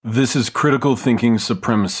This is Critical Thinking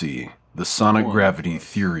Supremacy, the sonic gravity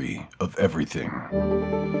theory of everything.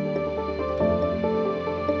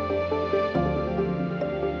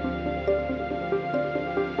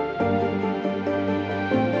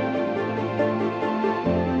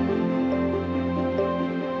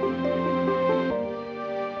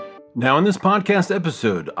 Now, in this podcast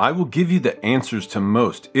episode, I will give you the answers to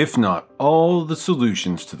most, if not all, the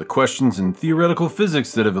solutions to the questions in theoretical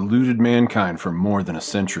physics that have eluded mankind for more than a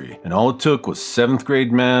century. And all it took was 7th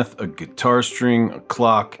grade math, a guitar string, a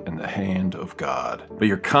clock, and the hand of God. But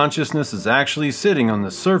your consciousness is actually sitting on the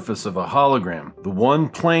surface of a hologram, the one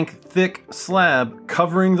plank thick slab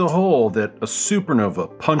covering the hole that a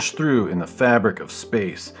supernova punched through in the fabric of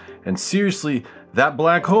space. And seriously, that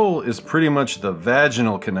black hole is pretty much the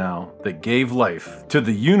vaginal canal that gave life to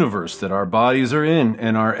the universe that our bodies are in,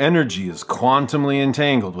 and our energy is quantumly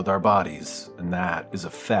entangled with our bodies, and that is a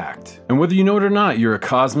fact. And whether you know it or not, you're a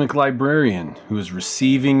cosmic librarian who is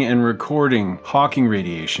receiving and recording Hawking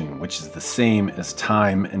radiation, which is the same as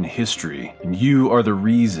time and history, and you are the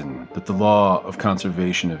reason that the law of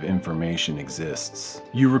conservation of information exists.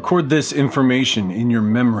 You record this information in your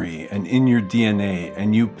memory and in your DNA,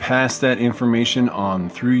 and you pass that information on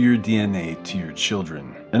through your DNA to your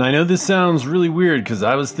children. And I know this sounds really weird because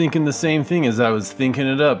I was thinking the same thing as I was thinking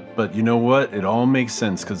it up, but you know what? It all makes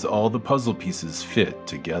sense because all the puzzle pieces fit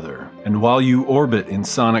together. And while you orbit in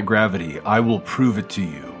sonic gravity, I will prove it to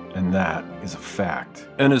you. And that is a fact.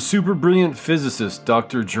 And a super brilliant physicist,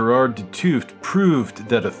 Dr. Gerard 't Hooft, proved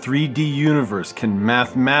that a 3D universe can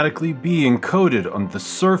mathematically be encoded on the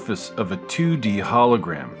surface of a 2D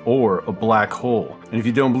hologram, or a black hole. And if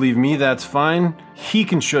you don't believe me, that's fine. He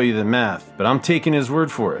can show you the math, but I'm taking his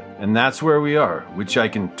word for it. And that's where we are, which I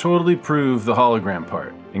can totally prove the hologram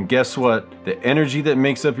part. And guess what? The energy that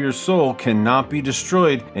makes up your soul cannot be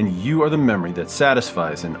destroyed, and you are the memory that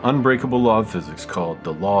satisfies an unbreakable law of physics called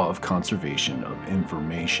the law of conservation of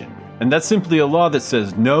information. And that's simply a law that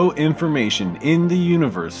says no information in the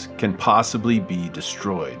universe can possibly be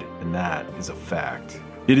destroyed. And that is a fact.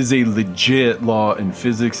 It is a legit law in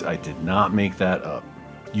physics. I did not make that up.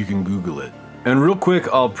 You can Google it. And real quick,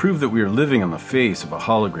 I'll prove that we are living on the face of a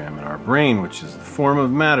hologram in our brain, which is the form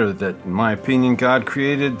of matter that, in my opinion, God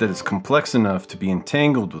created that is complex enough to be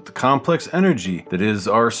entangled with the complex energy that is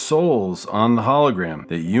our souls on the hologram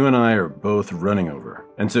that you and I are both running over.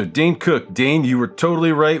 And so Dane Cook, Dane, you were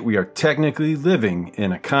totally right. We are technically living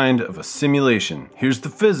in a kind of a simulation. Here's the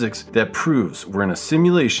physics that proves we're in a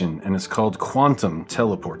simulation, and it's called quantum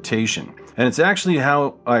teleportation. And it's actually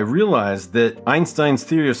how I realized that Einstein's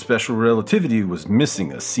theory of special relativity was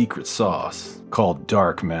missing a secret sauce called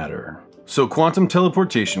dark matter. So quantum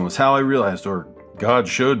teleportation was how I realized, or God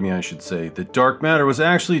showed me, I should say, that dark matter was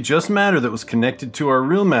actually just matter that was connected to our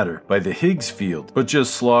real matter by the Higgs field, but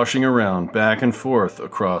just sloshing around back and forth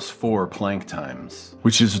across 4 Planck times,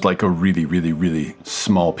 which is like a really, really, really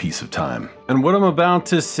small piece of time. And what I'm about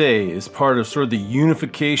to say is part of sort of the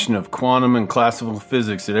unification of quantum and classical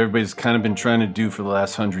physics that everybody's kind of been trying to do for the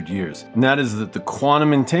last 100 years. And that is that the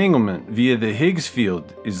quantum entanglement via the Higgs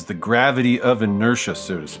field is the gravity of inertia,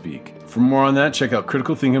 so to speak. For more on that, check out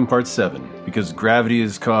Critical Thinking Part 7, because gravity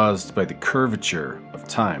is caused by the curvature of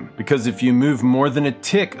time. Because if you move more than a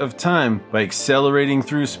tick of time by accelerating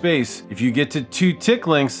through space, if you get to 2 tick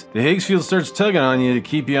lengths, the Higgs field starts tugging on you to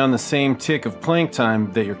keep you on the same tick of Planck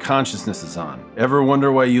time that your consciousness is on. Ever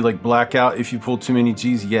wonder why you black out if you pull too many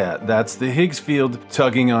G's? Yeah, that's the Higgs field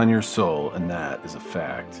tugging on your soul, and that is a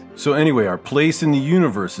fact. So anyway, our place in the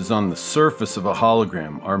universe is on the surface of a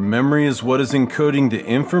hologram. Our memory is what is encoding the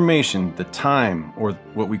information, the time, or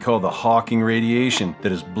what we call the Hawking radiation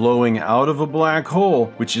that is blowing out of a black hole,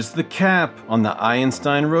 which is the cap on the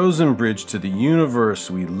Einstein-Rosen bridge to the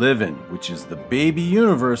universe we live in, which is the baby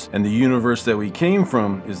universe, and the universe that we came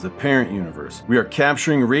from is the parent universe. We are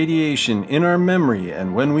capturing radiation in our memory,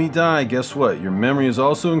 and when we die, guess what? Your memory is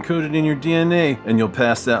also encoded in your DNA, and you'll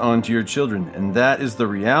pass that on to your children, and that is the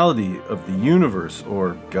reality of the universe,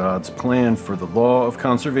 or God's plan for the law of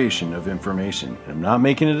conservation of information. And I'm not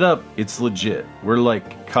making it up, it's legit. We're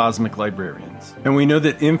like cosmic librarians. And we know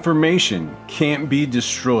that information can't be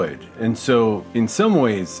destroyed. And so, in some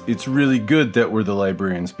ways, it's really good that we're the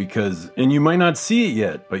librarians because, and you might not see it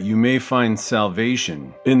yet, but you may find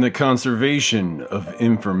salvation in the conservation of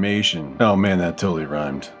information. Oh man, that totally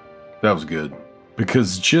rhymed. That was good.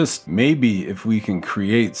 Because just maybe if we can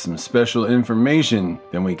create some special information,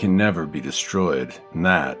 then we can never be destroyed. And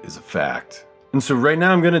that is a fact. And so right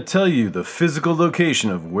now I'm going to tell you the physical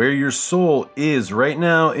location of where your soul is right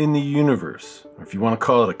now in the universe. Or if you want to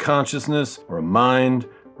call it a consciousness or a mind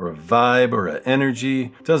or a vibe or an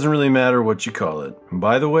energy. Doesn't really matter what you call it. And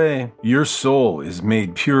by the way, your soul is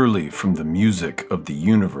made purely from the music of the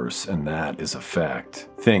universe, and that is a fact.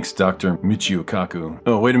 Thanks, Dr. Michio Kaku.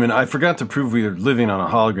 Oh, wait a minute. I forgot to prove we are living on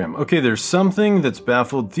a hologram. Okay, there's something that's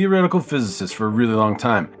baffled theoretical physicists for a really long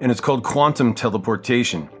time, and it's called quantum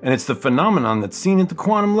teleportation. And it's the phenomenon that's seen at the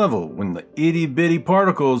quantum level when the itty-bitty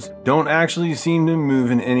particles don't actually seem to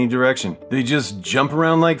move in any direction. They just jump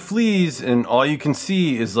around like fleas, and all you can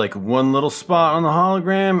see is like one little spot on the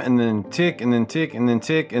hologram, and then tick, and then tick, and then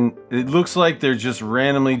tick, and it looks like they're just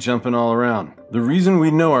randomly jumping all around. The reason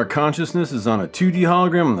we know our consciousness is on a 2D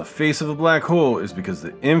hologram on the face of a black hole is because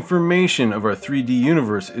the information of our 3D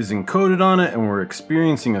universe is encoded on it and we're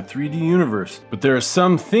experiencing a 3D universe. But there are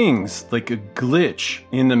some things, like a glitch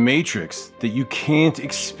in the Matrix, that you can't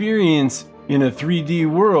experience in a 3D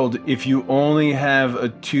world if you only have a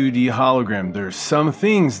 2D hologram. There are some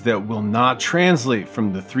things that will not translate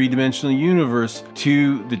from the three-dimensional universe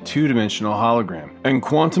to the two-dimensional hologram. And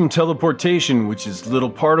quantum teleportation, which is little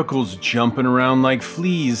particles jumping around like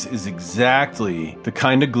fleas, is exactly the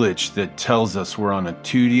kind of glitch that tells us we're on a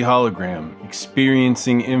 2D hologram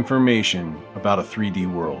experiencing information about a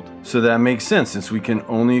 3D world. So that makes sense, since we can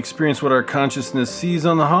only experience what our consciousness sees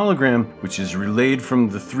on the hologram, which is relayed from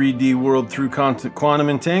the 3D world through quantum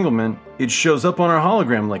entanglement. It shows up on our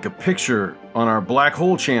hologram like a picture on our black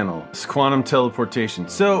hole channel. It's quantum teleportation.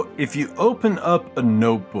 So if you open up a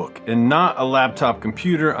notebook, and not a laptop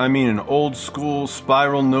computer, I mean an old school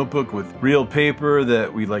spiral notebook with real paper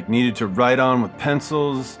that we needed to write on with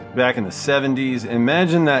pencils back in the 70s.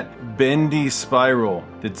 Imagine that bendy spiral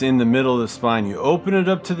that's in the middle of the spine. You open it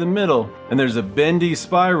up to the middle, and there's a bendy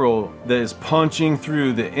spiral that is punching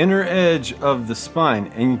through the inner edge of the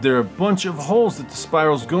spine, and there are a bunch of holes that the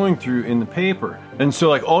spiral's going through in the paper. And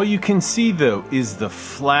so all you can see though is the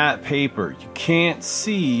flat paper. You can't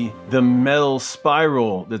see the metal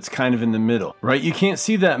spiral that's kind of in the middle, right? You can't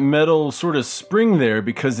see that metal sort of spring there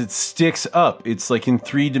because it sticks up. It's like in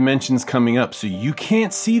 3 dimensions coming up. So you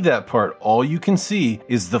can't see that part. All you can see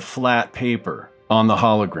is the flat paper on the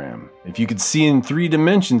hologram. If you could see in 3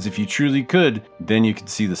 dimensions, if you truly could, then you could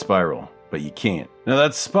see the spiral. But you can't. Now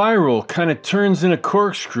that spiral kind of turns in a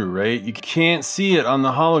corkscrew, right? You can't see it on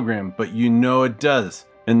the hologram, but you know it does.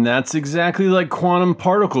 And that's exactly like quantum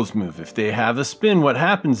particles move. If they have a spin, what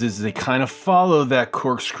happens is they kind of follow that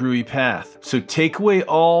corkscrewy path. So take away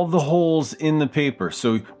all the holes in the paper.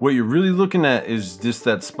 So what you're really looking at is just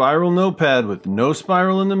that spiral notepad with no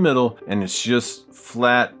spiral in the middle, and it's just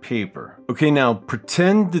flat paper. Okay, now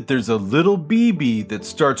pretend that there's a little BB that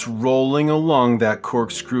starts rolling along that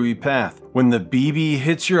corkscrewy path. When the BB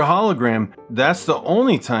hits your hologram, that's the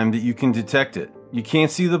only time that you can detect it. You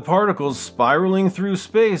can't see the particles spiraling through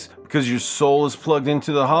space because your soul is plugged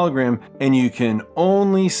into the hologram, and you can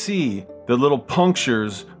only see the little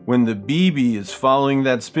punctures when the BB is following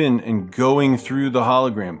that spin and going through the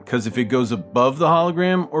hologram. Because if it goes above the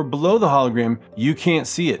hologram or below the hologram, you can't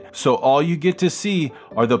see it. So all you get to see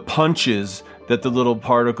are the punches that the little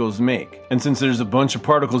particles make. And since there's a bunch of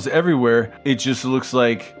particles everywhere, it just looks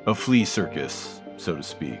like a flea circus, so to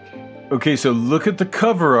speak. Okay, so look at the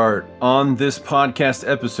cover art on this podcast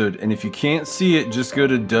episode, and if you can't see it, just go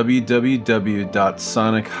to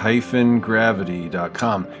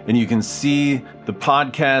www.sonic-gravity.com, and you can see the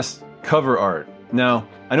podcast cover art. Now,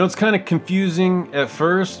 I know it's kind of confusing at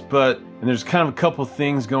first, and there's kind of a couple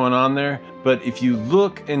things going on there, but if you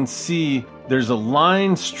look and see, there's a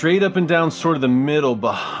line straight up and down sort of the middle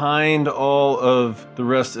behind all of the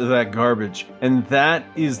rest of that garbage, and that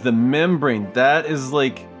is the membrane. That is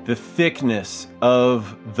like the thickness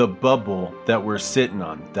of the bubble that we're sitting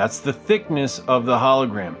on. That's the thickness of the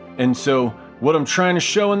hologram. And so what I'm trying to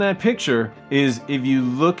show in that picture is, if you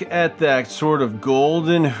look at that sort of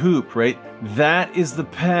golden hoop, right? That is the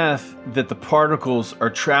path that the particles are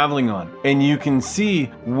traveling on. And you can see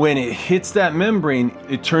when it hits that membrane,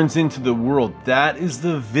 it turns into the world. That is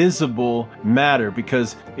the visible matter,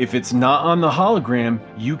 because if it's not on the hologram,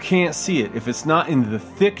 you can't see it. If it's not in the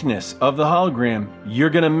thickness of the hologram, you're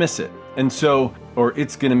gonna miss it. And so, or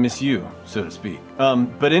it's gonna miss you, so to speak.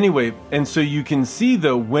 But anyway, and so you can see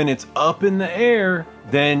though, when it's up in the air,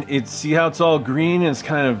 then see how it's all green and it's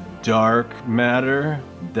kind of dark matter.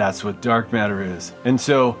 That's what dark matter is. And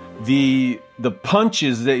so the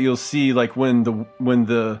punches that you'll see, like when the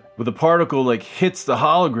particle hits the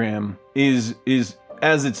hologram, is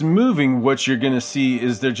as it's moving, what you're going to see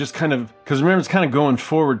is they're just kind of, because remember, it's kind of going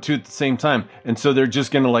forward too at the same time. And so they're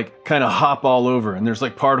just going to like kind of hop all over, and there's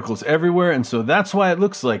like particles everywhere. And so that's why it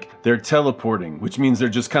looks like they're teleporting, which means they're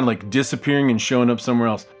just kind of like disappearing and showing up somewhere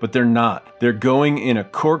else, but they're not. They're going in a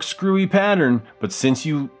corkscrewy pattern, but since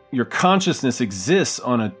your consciousness exists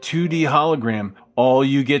on a 2D hologram, all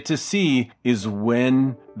you get to see is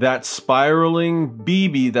when that spiraling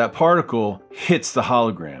BB, that particle, hits the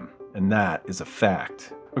hologram. And that is a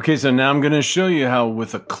fact. Okay, so now I'm going to show you how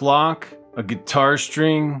with a clock, a guitar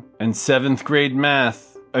string, and 7th grade math,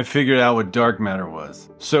 I figured out what dark matter was.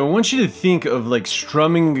 So I want you to think of like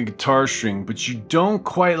strumming a guitar string, but you don't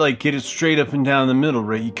quite like get it straight up and down the middle,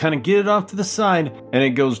 right? You kind of get it off to the side and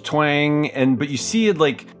it goes twang, but you see it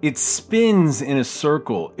like it spins in a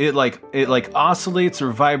circle. It like oscillates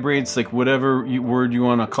or vibrates, like whatever word you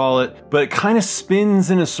want to call it, but it kind of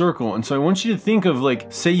spins in a circle. And so I want you to think of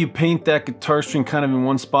like, say you paint that guitar string kind of in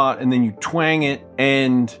one spot and then you twang it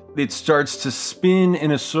and it starts to spin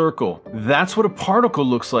in a circle. That's what a particle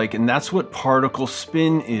looks like, and that's what particle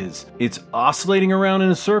spin is. It's oscillating around in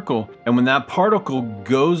a circle, and when that particle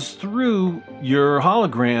goes through your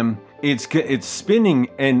hologram, it's spinning,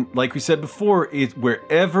 and like we said before,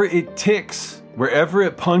 wherever it ticks, wherever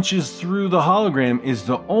it punches through the hologram is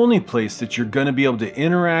the only place that you're going to be able to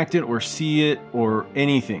interact it or see it or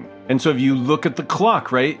anything. And so if you look at the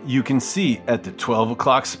clock, right, you can see at the 12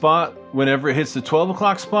 o'clock spot, whenever it hits the 12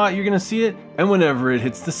 o'clock spot, you're going to see it. And whenever it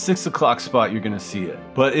hits the 6 o'clock spot, you're going to see it.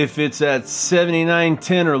 But if it's at 79,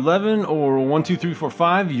 10, or 11, or 1, 2, 3, 4,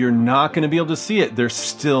 5, you're not going to be able to see it. There's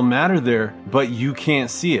still matter there, but you can't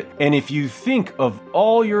see it. And if you think of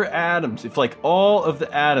all your atoms, if like all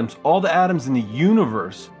the atoms in the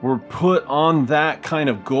universe were put on that kind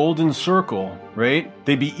of golden circle, right?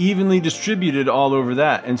 They'd be evenly distributed all over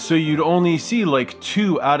that. And so you'd only see like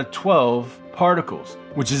 2 out of 12 particles,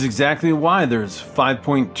 which is exactly why there's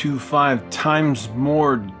 5.25 times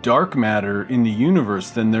more dark matter in the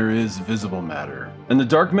universe than there is visible matter. And the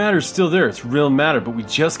dark matter is still there, it's real matter, but we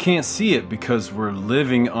just can't see it because we're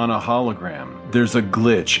living on a hologram. There's a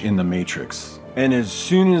glitch in the matrix. And as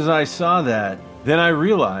soon as I saw that, then I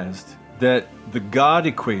realized that the God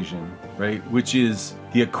equation, right, which is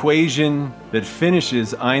the equation that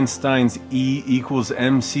finishes Einstein's E equals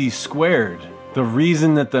mc squared. The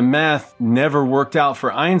reason that the math never worked out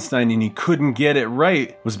for Einstein and he couldn't get it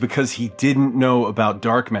right was because he didn't know about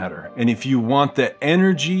dark matter. And if you want the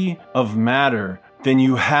energy of matter, then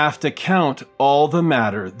you have to count all the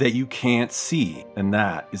matter that you can't see. And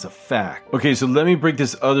that is a fact. Okay, so let me break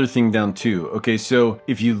this other thing down too. Okay, so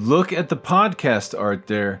if you look at the podcast art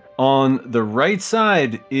there, on the right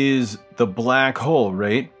side is the black hole,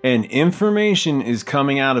 right? And information is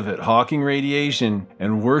coming out of it, Hawking radiation,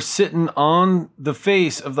 and we're sitting on the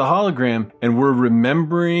face of the hologram and we're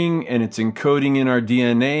remembering and it's encoding in our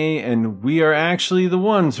DNA, and we are actually the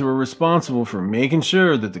ones who are responsible for making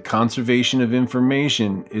sure that the conservation of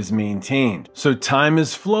information is maintained. So time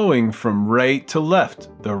is flowing from right to left.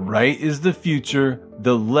 The right is the future,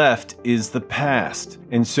 the left is the past.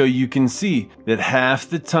 And so you can see that half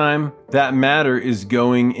the time that matter is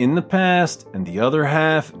going in the past and the other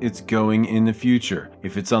half it's going in the future.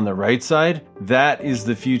 If it's on the right side, that is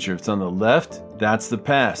the future. If it's on the left, that's the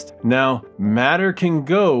past. Now, matter can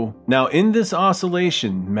go. Now, in this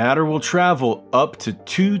oscillation, matter will travel up to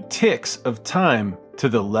 2 ticks of time to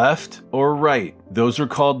the left or right. Those are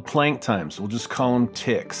called Planck times. We'll just call them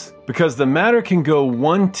ticks. Because the matter can go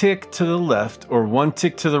 1 tick to the left or 1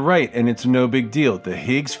 tick to the right, and it's no big deal. The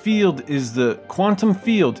Higgs field is the quantum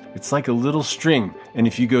field. It's like a little string. And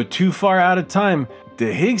if you go too far out of time,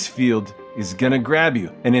 the Higgs field is gonna grab you.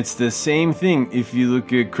 And it's the same thing if you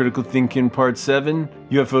look at Critical Thinking Part 7,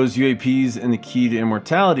 UFOs, UAPs, and the Key to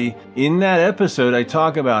Immortality. In that episode, I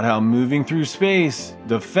talk about how moving through space,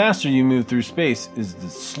 the faster you move through space is the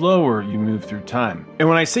slower you move through time. And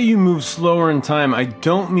when I say you move slower in time, I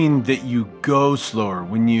don't mean that you go slower.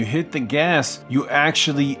 When you hit the gas, you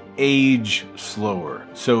actually age slower.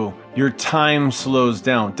 So your time slows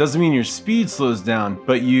down. Doesn't mean your speed slows down,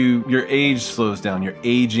 but your age slows down, your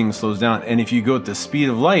aging slows down. And if you go at the speed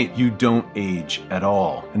of light, you don't age at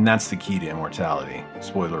all. And that's the key to immortality.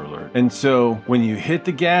 Spoiler alert. And so when you hit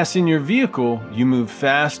the gas in your vehicle, you move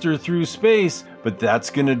faster through space, but that's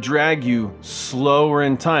going to drag you slower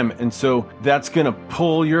in time. And so that's going to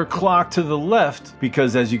pull your clock to the left,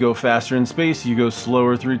 because as you go faster in space, you go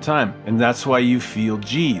slower through time. And that's why you feel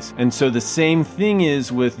G's. And so the same thing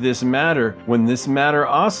is with this matter. When this matter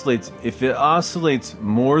oscillates, if it oscillates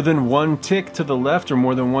more than one tick to the left or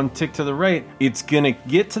more than one tick to the right, it's going to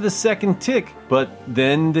get to the second tick, but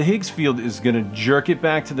then the Higgs field is going to jerk it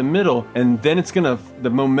back to the middle, and then the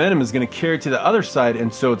momentum is going to carry to the other side,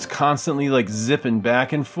 and so it's constantly like zipping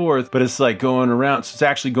back and forth, but it's like going around. So it's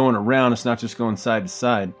actually going around, it's not just going side to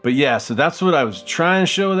side. But yeah, so that's what I was trying to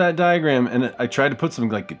show with that diagram, and I tried to put some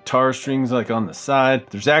like guitar strings like on the side.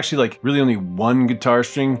 There's actually like really only one guitar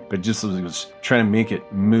string, but just was trying to make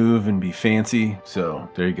it move and be fancy. So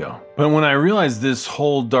there you go. But when I realized this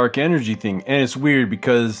whole dark energy thing, and it's weird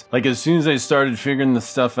because like as soon as I started figuring the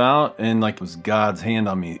stuff out, and like it was God's hand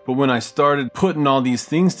on me, but when I started putting all these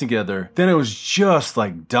things together, then it was just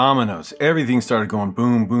like dominoes. Everything started going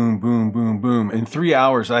boom, boom, boom, boom, boom. In 3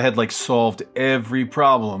 hours, I had like solved every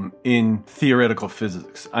problem in theoretical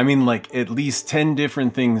physics. I mean, like at least 10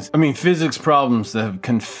 different things. I mean, physics problems that have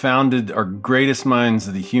confounded our greatest minds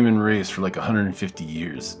of the human race for like 150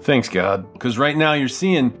 years. Thanks, God. Because right now you're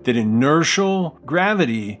seeing that inertial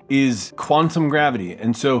gravity is quantum gravity.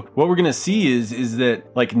 And so what we're going to see is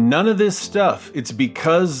that like none of this stuff, it's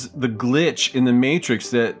because the glitch in the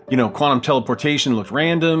matrix that, you know, quantum teleportation looked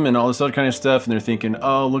random and all this other kind of stuff. And they're thinking,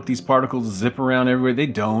 oh, look, these particles zip around everywhere. They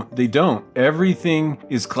don't. Everything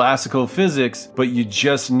is classical physics, but you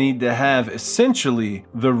just need to have essentially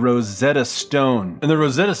the Rosetta Stone. And the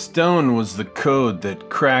Rosetta Stone was the code that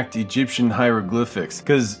cracked Egyptian hieroglyphics,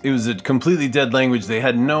 because it was a completely dead language. They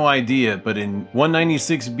had no idea, but in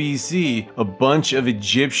 196 BC, a bunch of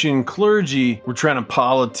Egyptian clergy were trying to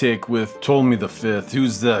politic with Ptolemy V,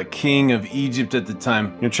 who's the king of Egypt at the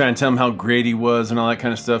time, you know, trying to tell him how great he was and all that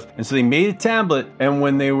kind of stuff. And so they made a tablet, and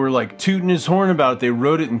when they were like tooting his horn about it, they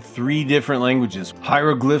wrote it in 3 different languages: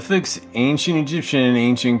 hieroglyphics, ancient Egyptian, and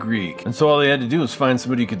ancient Greek. And so all they had to do was find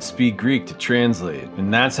somebody who could speak Greek to translate.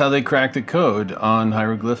 And that's how they cracked the code on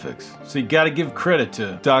hieroglyphics. So you gotta give credit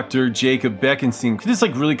to Dr. Jacob Bekenstein. This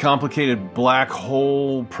like really complicated black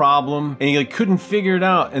hole problem, and he like couldn't figure it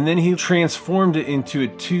out, and then he transformed it into a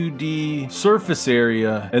 2D surface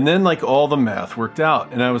area, and then like all the math worked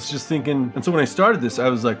out. And I was just thinking, and so when I started this, I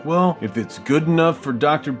was like, well, if it's good enough for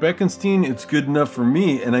Dr. Bekenstein, it's good enough for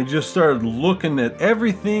me. And I just started looking at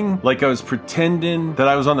everything like I was pretending that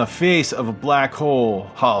I was on the face of a black hole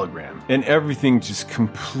hologram, and everything just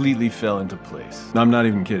completely fell into place. I'm not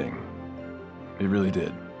even kidding. It really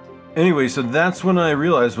did. Anyway, so that's when I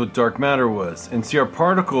realized what dark matter was. And see, our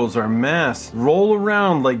particles, our mass, roll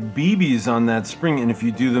around like BBs on that spring. And if you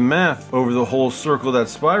do the math over the whole circle that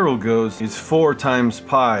spiral goes, it's 4 times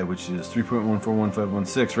pi, which is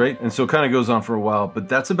 3.141516, right? And so it kind of goes on for a while, but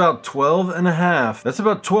that's about 12 and a half. That's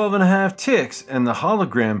about 12 and a half ticks. And the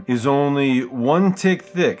hologram is only 1 tick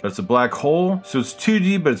thick. That's a black hole. So it's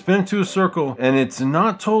 2D, but it's bent into a circle, and it's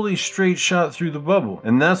not totally straight shot through the bubble.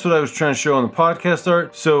 And that's what I was trying to show on the podcast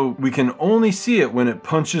art. So we can only see it when it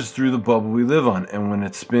punches through the bubble we live on. And when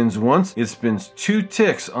it spins once, it spins 2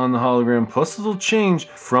 ticks on the hologram, plus a little change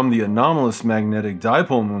from the anomalous magnetic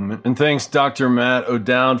dipole moment. And thanks Dr. Matt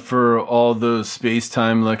O'Dowd for all those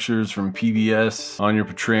space-time lectures from PBS on your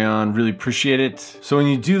Patreon. Really appreciate it. So when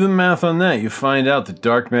you do the math on that, you find out that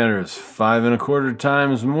dark matter is 5 1/4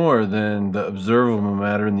 times more than the observable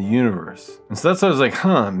matter in the universe. And so that's why I was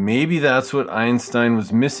like, maybe that's what Einstein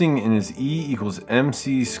was missing in his E =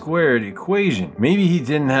 mc² equation. Maybe he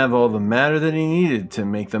didn't have all the matter that he needed to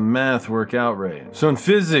make the math work out right. So in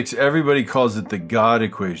physics, everybody calls it the God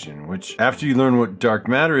equation, which after you learn what dark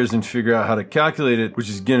matter is and figure out how to calculate it, which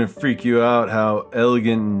is gonna freak you out how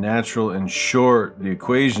elegant, natural, and short the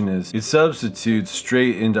equation is, it substitutes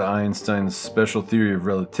straight into Einstein's special theory of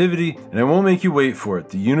relativity, and I won't make you wait for it.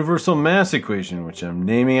 The universal mass equation, which I'm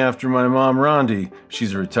naming after my mom, Rondi.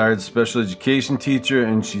 She's a retired special education teacher,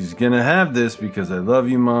 and she's gonna have this because I love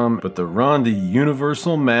you, Mom. But the Rondi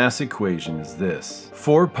universal mass equation is this: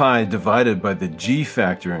 4 pi divided by the G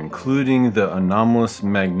factor, including the anomalous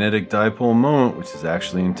magnetic dipole moment, which is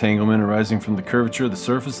actually entanglement arising from the curvature of the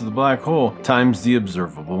surface of the black hole, times the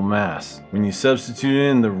observable mass. When you substitute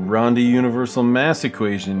in the Rondi universal mass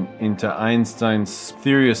equation into Einstein's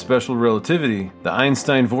theory of special relativity, the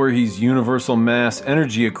Einstein-Voorhees universal mass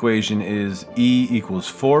energy equation is E =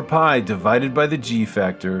 4 pi divided by the G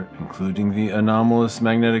factor, including the anomalous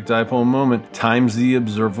magnetic magnetic dipole moment times the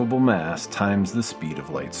observable mass times the speed of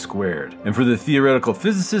light squared. And for the theoretical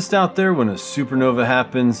physicist out there, when a supernova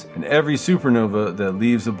happens, and every supernova that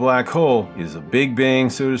leaves a black hole is a big bang,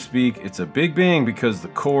 so to speak, it's a big bang because the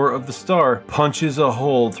core of the star punches a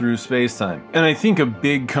hole through space-time. And I think a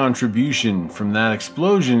big contribution from that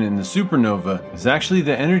explosion in the supernova is actually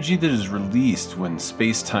the energy that is released when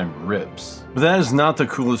space-time rips. But that is not the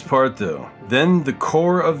coolest part though. Then the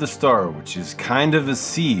core of the star, which is kind of a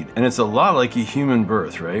seed, and it's a lot like a human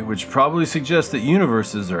birth, right? Which probably suggests that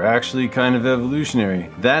universes are actually kind of evolutionary.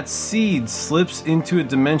 That seed slips into a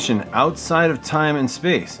dimension outside of time and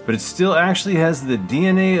space, but it still actually has the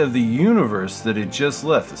DNA of the universe that it just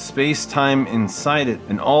left, the space-time inside it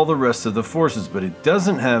and all the rest of the forces, but it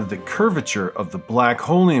doesn't have the curvature of the black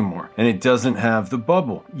hole anymore, and it doesn't have the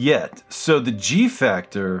bubble yet. So the G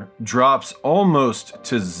factor drops almost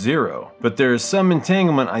to zero, but there is some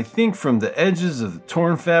entanglement, I think, from the edges of the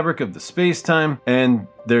torn fabric of the space-time, and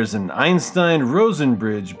there's an Einstein-Rosen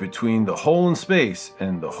bridge between the hole in space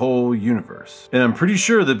and the whole universe. And I'm pretty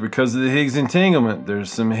sure that because of the Higgs entanglement,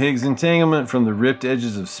 there's some Higgs entanglement from the ripped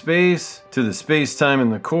edges of space to the space-time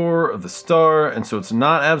in the core of the star, and so it's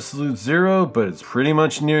not absolute zero, but it's pretty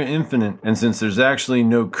much near infinite. And since there's actually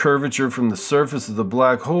no curvature from the surface of the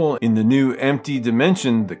black hole in the new empty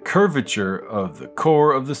dimension, the curvature of the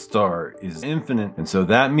core of the star is infinite, and so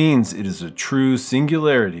that means it is a true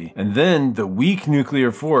singularity. And then the weak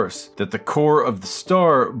nuclear force that the core of the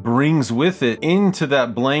star brings with it into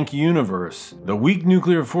that blank universe, the weak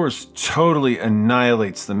nuclear force totally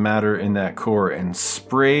annihilates the matter in that core and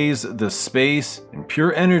sprays the space and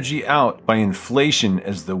pure energy out by inflation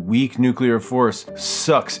as the weak nuclear force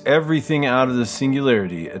sucks everything out of the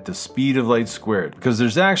singularity at the speed of light squared, because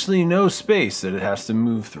there's actually no space that it has to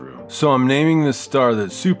move through. So I'm naming the star that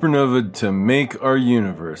supernovaed to make our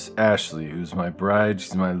universe Ashley, who's my bride,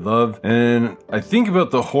 she's my love, and I think about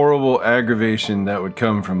the horrible aggravation that would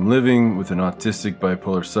come from living with an autistic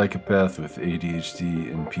bipolar psychopath with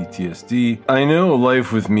ADHD and PTSD. I know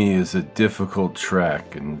life with me is a difficult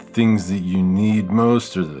track, and things that you need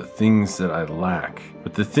most are the things that I lack.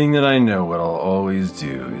 But the thing that I know what I'll always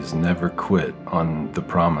do is never quit on the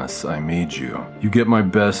promise I made you. You get my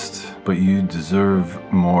best, but you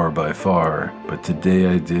deserve more by far. But today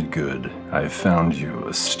I did good. I found you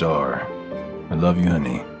a star. I love you,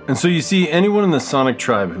 honey. And so you see, anyone in the Sonic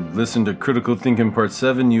tribe who listened to Critical Thinking Part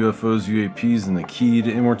 7, UFOs, UAPs, and the Key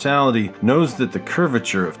to Immortality knows that the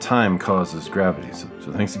curvature of time causes gravity.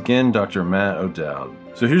 So thanks again, Dr. Matt O'Dowd.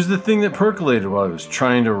 So here's the thing that percolated while I was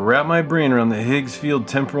trying to wrap my brain around the Higgs field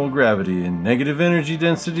temporal gravity and negative energy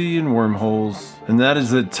density and wormholes, and that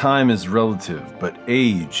is that time is relative, but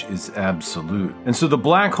age is absolute. And so the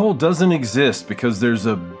black hole doesn't exist because there's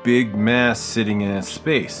a big mass sitting in its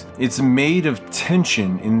space. It's made of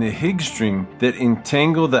tension in the Higgs string that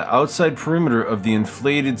entangle the outside perimeter of the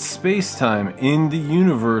inflated space-time in the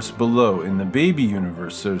universe below, in the baby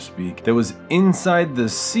universe, so to speak, that was inside the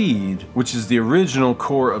seed, which is the original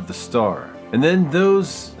core of the star. And then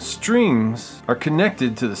those strings are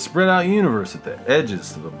connected to the spread out universe at the edges.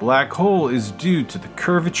 So the black hole is due to the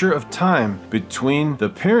curvature of time between the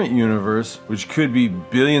parent universe, which could be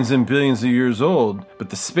billions and billions of years old, but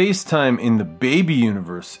the space-time in the baby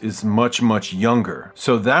universe is much, much younger.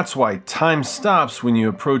 So that's why time stops when you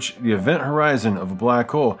approach the event horizon of a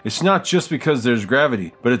black hole. It's not just because there's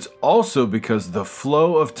gravity, but it's also because the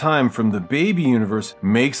flow of time from the baby universe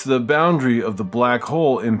makes the boundary of the black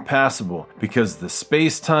hole impassable, because the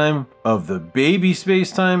space-time of the baby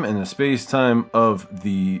space-time and the space-time of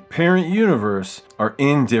the parent universe are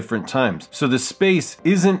in different times. So the space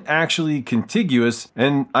isn't actually contiguous,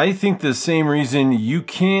 and I think the same reason you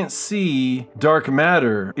can't see dark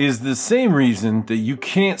matter is the same reason that you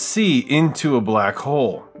can't see into a black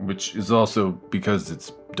hole, which is also because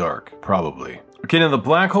it's dark, probably. Okay, now the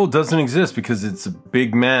black hole doesn't exist because it's a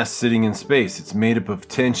big mass sitting in space. It's made up of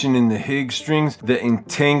tension in the Higgs strings that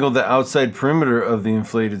entangle the outside perimeter of the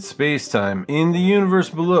inflated space-time in the universe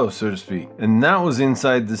below, so to speak. And that was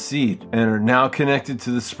inside the seed and are now connected to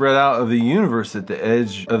the spread out of the universe at the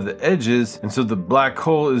edge of the edges. And so the black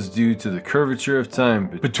hole is due to the curvature of time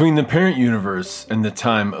between the parent universe and the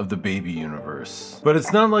time of the baby universe. But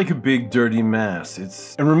it's not like a big dirty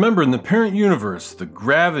mass. And remember, in the parent universe, the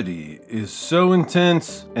gravity is so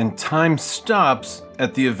intense and time stops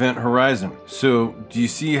at the event horizon. So do you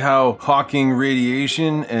see how Hawking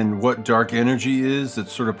radiation and what dark energy is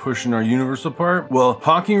that's sort of pushing our universe apart? Well,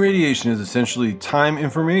 Hawking radiation is essentially time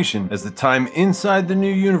information as the time inside the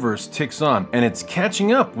new universe ticks on, and it's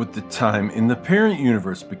catching up with the time in the parent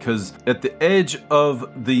universe, because at the edge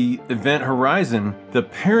of the event horizon, the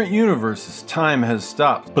parent universe's time has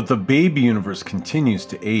stopped, but the baby universe continues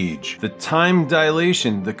to age. The time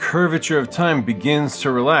dilation, the curvature of time begins to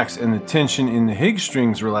relax, and the tension in the Higgs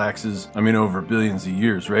strings relaxes, over billions of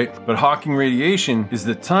years, right? But Hawking radiation is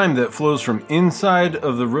the time that flows from inside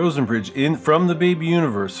of the Rosen bridge from the baby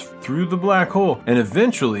universe through the black hole, and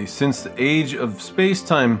eventually, since the age of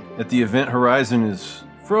space-time at the event horizon is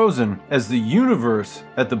frozen, as the universe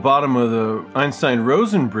at the bottom of the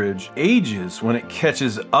Einstein-Rosen bridge ages, when it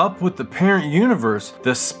catches up with the parent universe,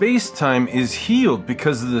 the space-time is healed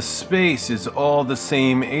because the space is all the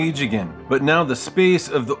same age again. But now the space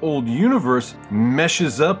of the old universe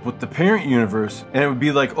meshes up with the parent universe, and it would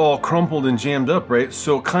be like all crumpled and jammed up, right?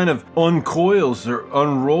 So it kind of uncoils or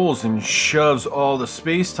unrolls and shoves all the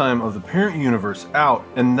space-time of the parent universe out,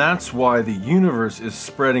 and that's why the universe is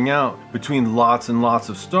spreading out between lots and lots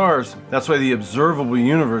of stars. That's why the observable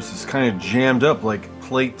universe is kind of jammed up like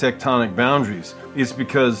plate tectonic boundaries. It's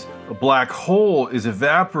because a black hole is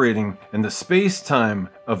evaporating and the space-time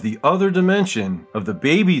of the other dimension, of the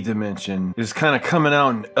baby dimension, is kind of coming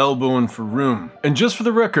out and elbowing for room. And just for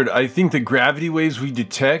the record, I think the gravity waves we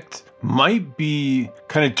detect might be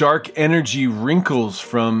kind of dark energy wrinkles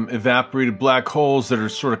from evaporated black holes that are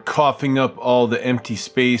sort of coughing up all the empty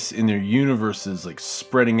space in their universes, like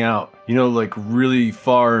spreading out, like really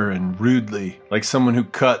far and rudely, like someone who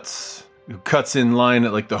cuts in line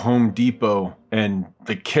at like the Home Depot, and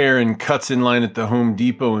the Karen cuts in line at the Home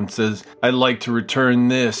Depot and says, "I'd like to return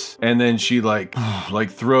this," and then she like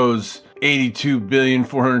throws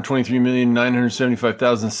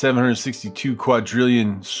 82,423,975,762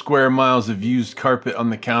 quadrillion square miles of used carpet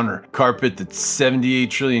on the counter. Carpet that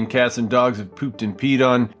 78 trillion cats and dogs have pooped and peed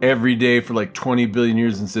on every day for like 20 billion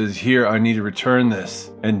years, and says, "Here, I need to return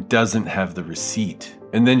this," and doesn't have the receipt.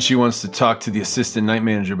 And then she wants to talk to the assistant night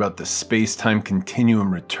manager about the space-time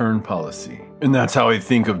continuum return policy. And that's how I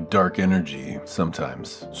think of dark energy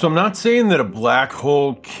sometimes. So I'm not saying that a black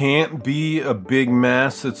hole can't be a big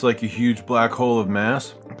mass that's like a huge black hole of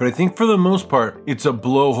mass, but I think for the most part, it's a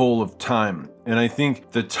blowhole of time. And I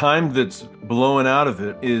think the time that's blowing out of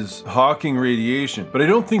it is Hawking radiation. But I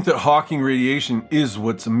don't think that Hawking radiation is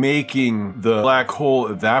what's making the black hole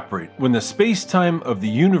evaporate. When the space-time of the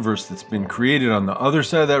universe that's been created on the other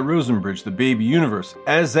side of that Rosen bridge, the baby universe,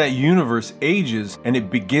 as that universe ages and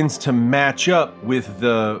it begins to match up with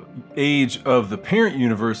the age of the parent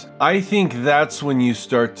universe, I think that's when you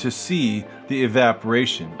start to see the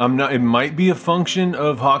evaporation. It might be a function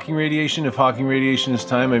of Hawking radiation if Hawking radiation is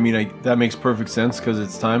time. That makes perfect sense because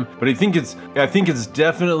it's time. But I think it's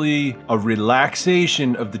definitely a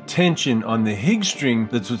relaxation of the tension on the Higgs string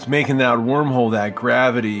that's what's making that wormhole, that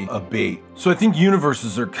gravity, abate. So I think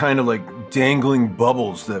universes are kind of like dangling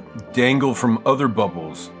bubbles that dangle from other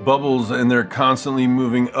bubbles, and they're constantly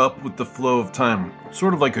moving up with the flow of time,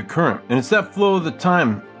 sort of like a current. And it's that flow of the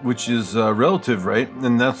time which is relative, right?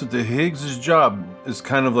 And that's what the Higgs' job is,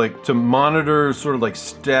 kind of like to monitor sort of like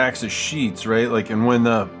stacks of sheets, right? Like, and when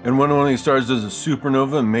one of these stars does a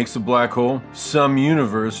supernova and makes a black hole, some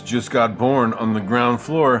universe just got born on the ground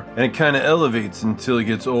floor, and it kind of elevates until it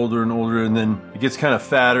gets older and older, and then it gets kind of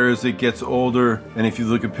fatter as it gets older. And if you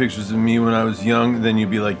look at pictures of me when I was young, then you'd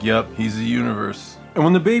be like, yep, he's a universe. And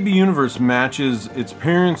when the baby universe matches its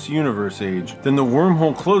parent's universe age, then the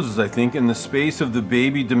wormhole closes, I think, and the space of the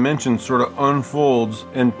baby dimension sort of unfolds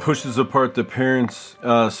and pushes apart the parent's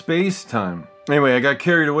space-time. Anyway, I got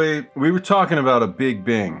carried away. We were talking about a Big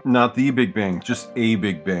Bang, not the Big Bang, just a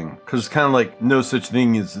Big Bang, because it's kind of like no such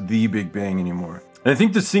thing as the Big Bang anymore. And I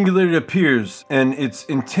think the singularity appears, and it's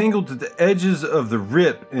entangled at the edges of the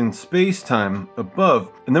rip in space-time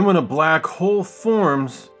above. And then when a black hole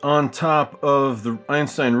forms on top of the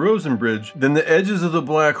Einstein-Rosen bridge, then the edges of the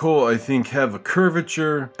black hole, I think, have a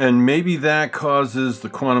curvature, and maybe that causes the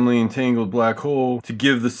quantumly entangled black hole to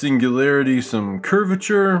give the singularity some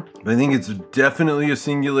curvature. But I think it's definitely a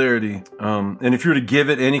singularity. And if you were to give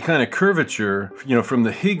it any kind of curvature, from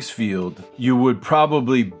the Higgs field, you would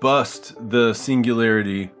probably bust the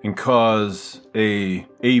singularity and cause a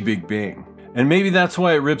Big Bang. And maybe that's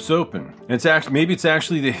why it rips open. Maybe it's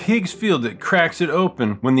actually the Higgs field that cracks it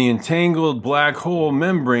open when the entangled black hole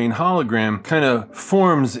membrane hologram kind of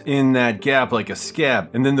forms in that gap like a scab.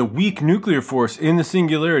 And then the weak nuclear force in the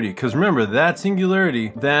singularity, because remember, that singularity,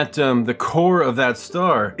 the core of that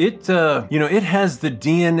star, it has the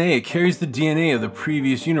DNA, it carries the DNA of the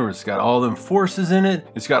previous universe. It's got all them forces in it,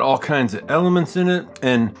 it's got all kinds of elements in it,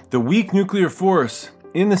 and the weak nuclear force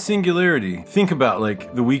in the singularity, think about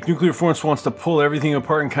like the weak nuclear force wants to pull everything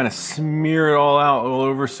apart and kind of smear it all out all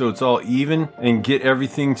over so it's all even and get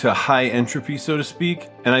everything to high entropy, so to speak.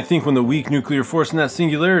 And I think when the weak nuclear force in that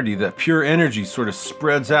singularity, that pure energy sort of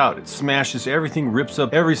spreads out, it smashes everything, rips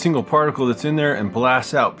up every single particle that's in there and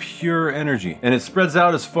blasts out pure energy. And it spreads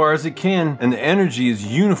out as far as it can, and the energy is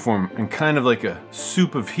uniform and kind of like a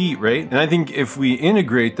soup of heat, right? And I think if we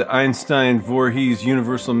integrate the Einstein-Voorhees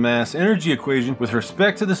universal mass energy equation with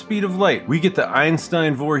respect to the speed of light, we get the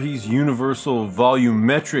Einstein-Voorhees universal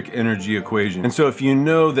volumetric energy equation. And so if you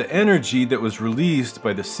know the energy that was released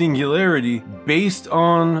by the singularity based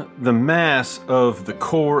on the mass of the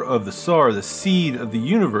core of the star, the seed of the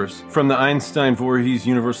universe, from the Einstein-Voorhees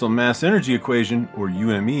universal mass energy equation, or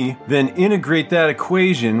UME, then integrate that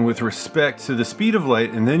equation with respect to the speed of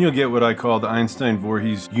light, and then you'll get what I call the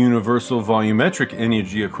Einstein-Voorhees universal volumetric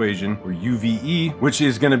energy equation, or UVE, which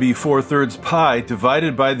is going to be 4/3 pi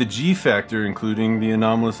divided by the G factor, including the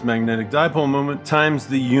anomalous magnetic dipole moment, times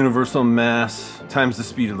the universal mass times the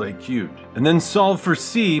speed of light cubed. And then solve for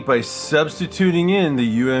C by substituting in the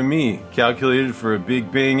UME, calculated for a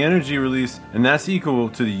Big Bang energy release, and that's equal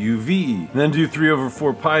to the UVE. And then do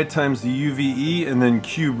 3/4 pi times the UVE, and then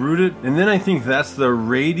cube root it. And then I think that's the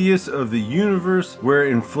radius of the universe where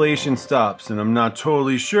inflation stops. And I'm not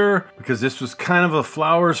totally sure, because this was kind of a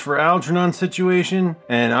Flowers for Algernon situation,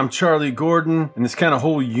 and I'm Charlie Gordon, and this kind of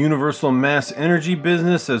whole universal mass energy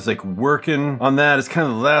business, I was like working on that. It's kind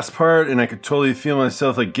of the last part, and I could totally feel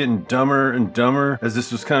myself like getting dumber and dumber as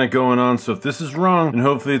this was kind of going on. So if this is wrong, then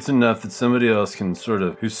hopefully it's enough that somebody else can sort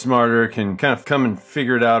of, who's smarter, can kind of come and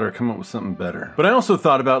figure it out or come up with something better. But I also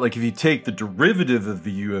thought about, like, if you take the derivative of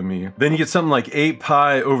the UME, then you get something like 8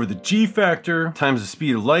 pi over the G factor times the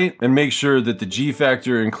speed of light, and make sure that the G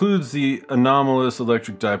factor includes the anomalous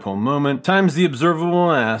electric dipole moment times the observable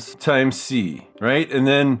mass times C. Right? And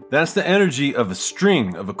then that's the energy of a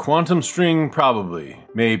string, of a quantum string, probably.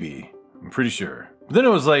 Maybe. I'm pretty sure. But then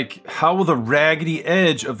it was like, how will the raggedy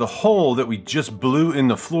edge of the hole that we just blew in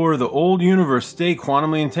the floor of the old universe stay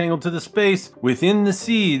quantumly entangled to the space within the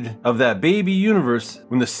seed of that baby universe?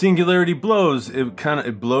 When the singularity blows,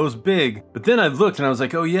 it blows big. But then I looked and I was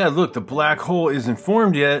like, oh yeah, look, the black hole isn't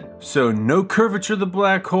formed yet, so no curvature of the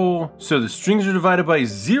black hole, so the strings are divided by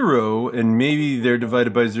 0, and maybe they're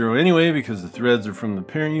divided by 0 anyway because the threads are from the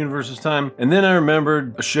parent universe's time. And then I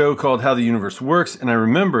remembered a show called How the Universe Works, and I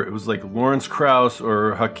remember it was like Lawrence Krauss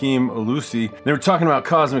or Hakeem Alusi. They were talking about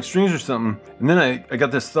cosmic strings or something, and then I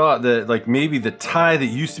got this thought that like maybe the tie that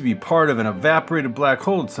used to be part of an evaporated black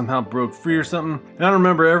hole somehow broke free or something. And I don't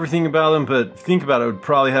remember everything about them, but think about it, would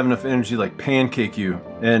probably have enough energy like pancake you.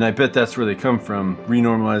 And I bet that's where they come from,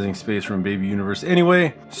 renormalizing space from baby universe.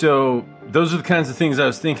 Anyway, so those are the kinds of things I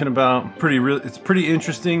was thinking about. It's pretty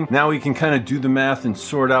interesting. Now we can kind of do the math and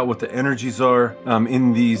sort out what the energies are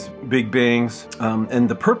in these big bangs. And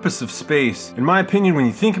the purpose of space, in my opinion, when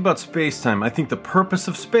you think about space-time, I think the purpose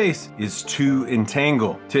of space is to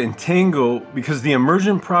entangle. To entangle, because the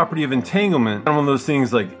emergent property of entanglement, one of those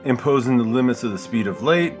things like imposing the limits of the speed of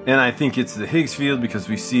light. And I think it's the Higgs field, because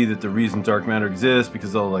we see that the reason dark matter exists,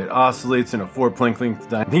 because all light oscillates in a 4 Planck length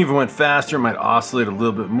diameter. I think if it went faster, it might oscillate a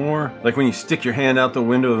little bit more. Like when you stick your hand out the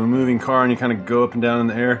window of a moving car and you kind of go up and down in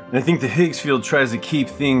the air. And I think the Higgs field tries to keep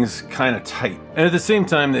things kind of tight. And at the same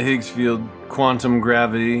time, the Higgs field, quantum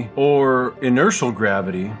gravity or inertial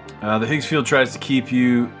gravity, the Higgs field tries to keep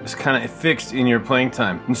you kind of fixed in your Planck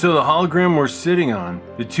time. And so the hologram we're sitting on,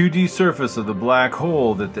 the 2D surface of the black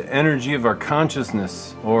hole that the energy of our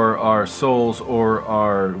consciousness or our souls or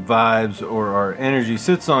our vibes or our energy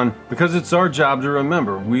sits on, because it's our job to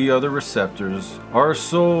remember, we are the receptors. Our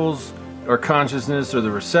souls, our consciousness are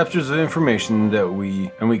the receptors of information that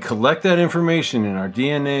we collect that information in our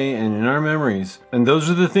DNA and in our memories. And those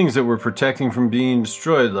are the things that we're protecting from being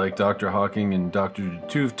destroyed, like Dr. Hawking and Dr.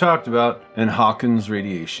 Tuve talked about, and Hawkins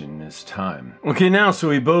radiation is time. Okay, now, so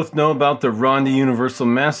we both know about the Ronde universal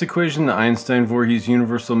mass equation, the Einstein-Voorhees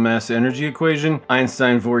universal mass energy equation,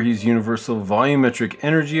 Einstein-Voorhees universal volumetric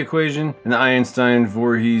energy equation, and the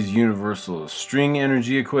Einstein-Voorhees universal string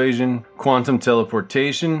energy equation, quantum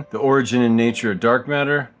teleportation, the origin origin and nature of dark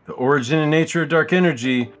matter, the origin and nature of dark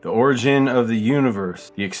energy, the origin of the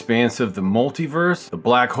universe, the expanse of the multiverse, the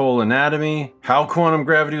black hole anatomy, how quantum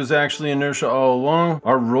gravity was actually inertia all along,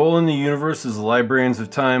 our role in the universe as the librarians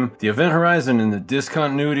of time, the event horizon and the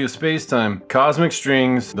discontinuity of space-time, cosmic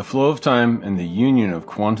strings, the flow of time, and the union of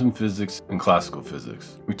quantum physics and classical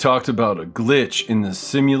physics. We talked about a glitch in the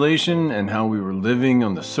simulation and how we were living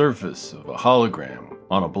on the surface of a hologram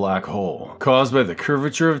on a black hole, caused by the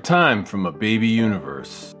curvature of time from a baby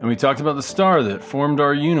universe. And we talked about the star that formed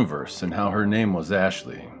our universe and how her name was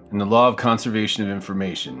Ashley, and the law of conservation of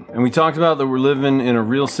information. And we talked about that we're living in a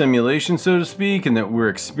real simulation, so to speak, and that we're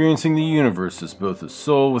experiencing the universe as both a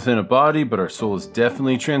soul within a body, but our soul is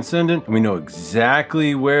definitely transcendent, and we know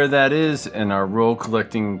exactly where that is and our role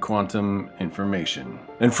collecting quantum information.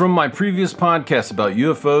 And from my previous podcast about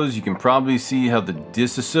UFOs, you can probably see how the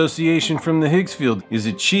disassociation from the Higgs field is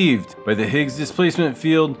achieved by the Higgs displacement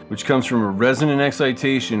field, which comes from a resonant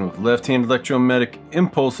excitation with left-hand electromagnetic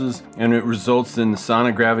impulses, and it results in the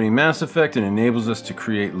sonic gravity mass effect and enables us to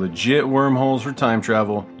create legit wormholes for time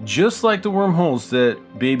travel, just like the wormholes that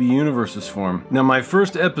baby universes form. Now, my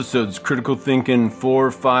first episodes, Critical Thinking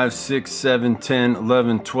 4, 5, 6, 7, 10,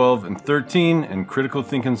 11, 12, and 13, and Critical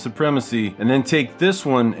Thinking Supremacy, and then take this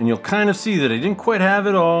one, and you'll kind of see that I didn't quite have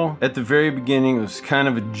it all at the very beginning. It was kind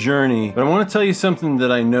of a journey, but I want to tell you something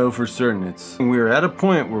that I know for certain. We're at a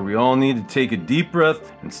point where we all need to take a deep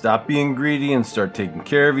breath and stop being greedy and start taking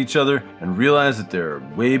care of each other and realize that there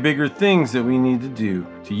are way bigger things that we need to do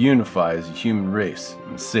to unify as a human race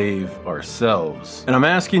and save ourselves. And I'm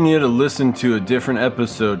asking you to listen to a different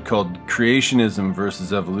episode called Creationism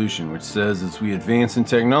versus Evolution, which says as we advance in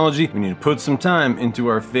technology, we need to put some time into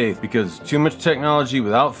our faith, because too much technology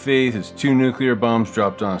without faith is 2 nuclear bombs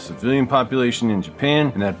dropped on a civilian population in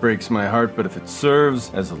Japan, and that breaks my heart. But if it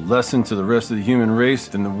serves as a lesson to the rest of the human race,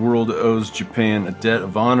 then the world owes Japan a debt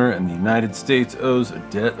of honor, and the United States owes a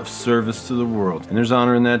debt of service to the world. And there's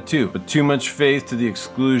honor in that too. But too much faith to the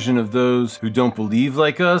exclusion of those who don't believe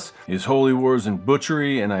like us is holy wars and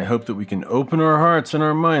butchery, and I hope that we can open our hearts and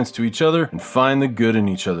our minds to each other and find the good in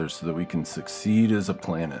each other so that we can succeed as a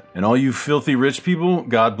planet. And all you filthy rich people,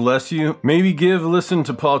 God bless you. Maybe give a listen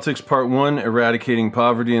to Politics Part 1, Eradicating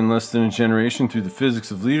Poverty in Less Than a Generation Through the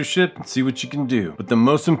Physics of Leadership, and see what you can do. But the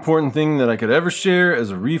most important thing that I could ever share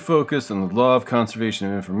is a refocus on the law of conservation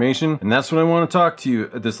of information, and that's what I want to talk to you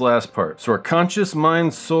at this last part. So our conscious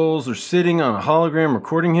minds, souls are sitting on a hologram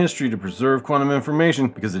recording history to preserve quantum information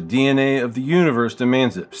because the DNA of the universe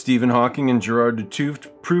demands it. Stephen Hawking and Gerard de Tooft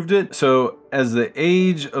proved it. So as the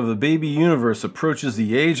age of the baby universe approaches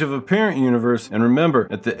the age of a parent universe, and remember,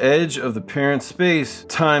 at the edge of the parent space,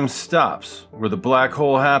 time stops, where the black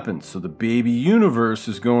hole happens. So the baby universe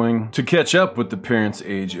is going to catch up with the parent's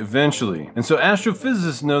age eventually. And so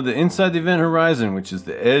astrophysicists know that inside the event horizon, which is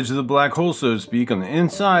the edge of the black hole, so to speak, on the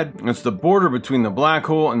inside, it's the border between the black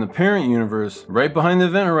hole and the parent universe. Right behind the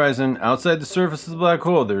event horizon, outside the surface of the black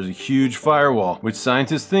hole, there's a huge firewall, which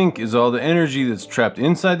scientists think is all the energy that's trapped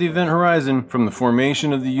inside the event horizon from the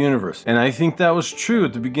formation of the universe. And I think that was true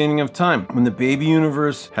at the beginning of time, when the baby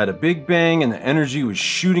universe had a big bang and the energy was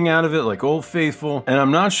shooting out of it like Old Faithful. And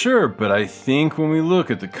I'm not sure, but I think when we look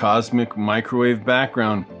at the cosmic microwave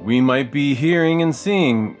background, we might be hearing and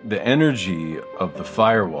seeing the energy of the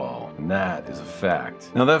firewall. And that is a fact.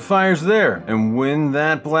 Now that fire's there, and when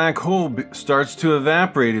that black hole starts to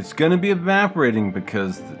evaporate, it's going to be evaporating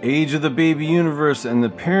because the age of the baby universe and the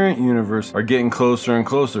parent universe are getting closer and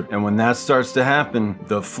closer. And when that starts to happen,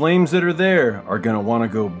 the flames that are there are going to want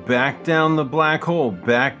to go back down the black hole,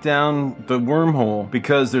 back down the wormhole,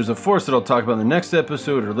 because there's a force that I'll talk about in the next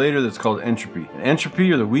episode or later that's called entropy. And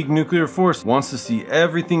entropy, or the weak nuclear force, wants to see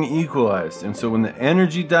everything equalized. And so when the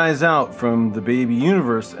energy dies out from the baby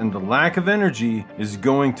universe and the lack of energy is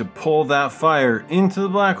going to pull that fire into the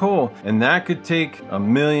black hole, and that could take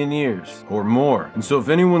 1,000,000 years or more. And so if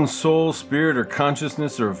anyone's soul, spirit, or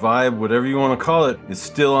consciousness, or vibe, whatever you want to call it, is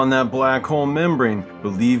still on that black hole membrane,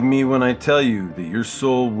 believe me when I tell you that your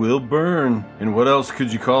soul will burn, and what else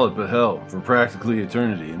could you call it but hell, for practically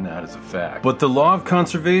eternity, and that is a fact. But the law of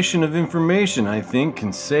conservation of information, I think,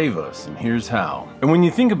 can save us, and here's how. And when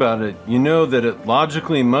you think about it, you know that it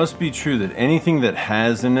logically must be true that anything that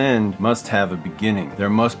has an end must have a beginning. There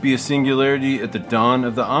must be a singularity at the dawn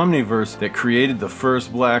of the omniverse that created the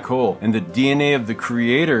first black hole. And the DNA of the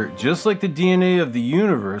creator, just like the DNA of the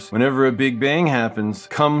universe, whenever a big bang happens,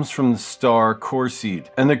 comes from the star Corsi.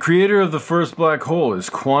 proceed. And the creator of the first black hole is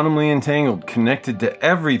quantumly entangled, connected to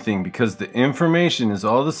everything because the information is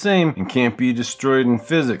all the same and can't be destroyed in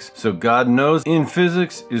physics. So God knows in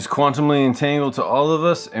physics is quantumly entangled to all of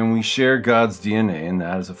us, and we share God's DNA, and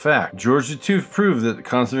that is a fact. George Latouche proved that the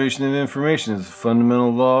conservation of information is a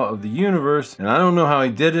fundamental law of the universe, and I don't know how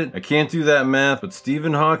he did it. I can't do that math, but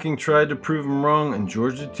Stephen Hawking tried to prove him wrong, and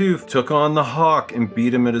George Latouche took on the Hawk and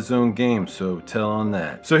beat him at his own game, so tell on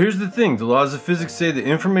that. So here's the thing, the laws of physics say that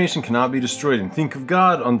information cannot be destroyed, and think of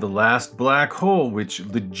God on the last black hole, which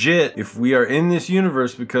legit, if we are in this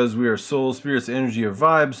universe because we are soul, spirits, energy, or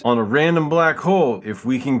vibes, on a random black hole, if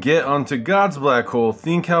we can get onto God's black hole,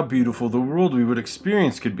 think how beautiful the world we would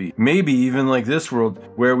experience could be. Maybe even like this world,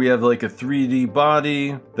 where we have like a 3D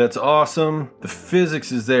body that's awesome. The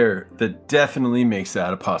physics is there that definitely makes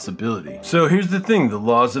that a possibility. So here's the thing, the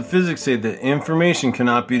laws of physics say that information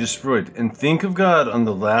cannot be destroyed, and think of God on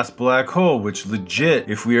the last black hole, which legit,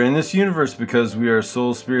 if we are in this universe because we are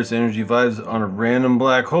soul, spirits, energy, vibes on a random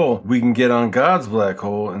black hole, we can get on God's black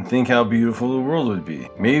hole and think how beautiful the world would be.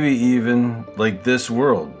 Maybe even like this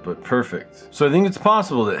world, but perfect. So I think it's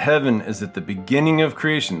possible that heaven is at the beginning of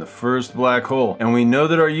creation, the first black hole, and we know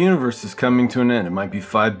that our universe is coming to an end. It might be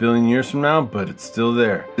 5 billion years from now, but it's still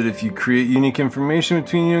there. That if you create unique information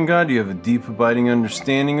between you and God, you have a deep abiding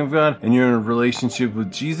understanding of God, and you're in a relationship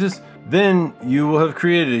with Jesus, then you will have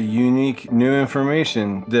created a unique new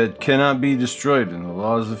information that cannot be destroyed, and the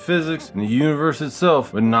laws of physics and the universe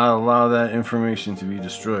itself would not allow that information to be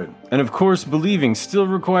destroyed. And of course, believing still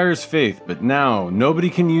requires faith, but now nobody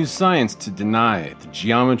can use science to deny it. The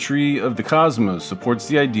geometry of the cosmos supports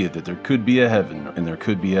the idea that there could be a heaven and there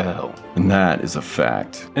could be a hell, and that is a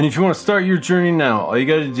fact. And if you want to start your journey now, all you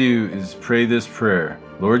got to do is pray this prayer.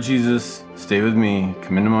 Lord Jesus, stay with me,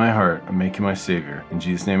 come into my heart, and make you my Savior. In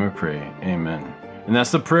Jesus' name I pray, amen. And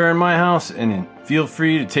that's the prayer in my house, and feel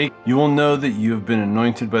free to take. You will know that you have been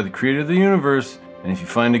anointed by the Creator of the universe, and if you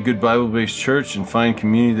find a good Bible-based church and find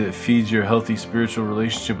community that feeds your healthy spiritual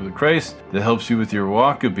relationship with Christ, that helps you with your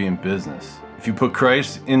walk, you'll be in business. If you put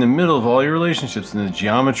Christ in the middle of all your relationships, then the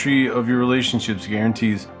geometry of your relationships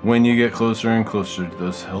guarantees when you get closer and closer to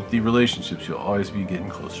those healthy relationships, you'll always be getting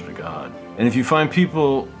closer to God. And if you find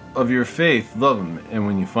people of your faith, love them. And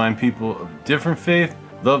when you find people of a different faith,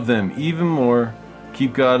 love them even more.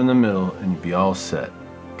 Keep God in the middle and you'll be all set.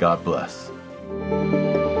 God bless.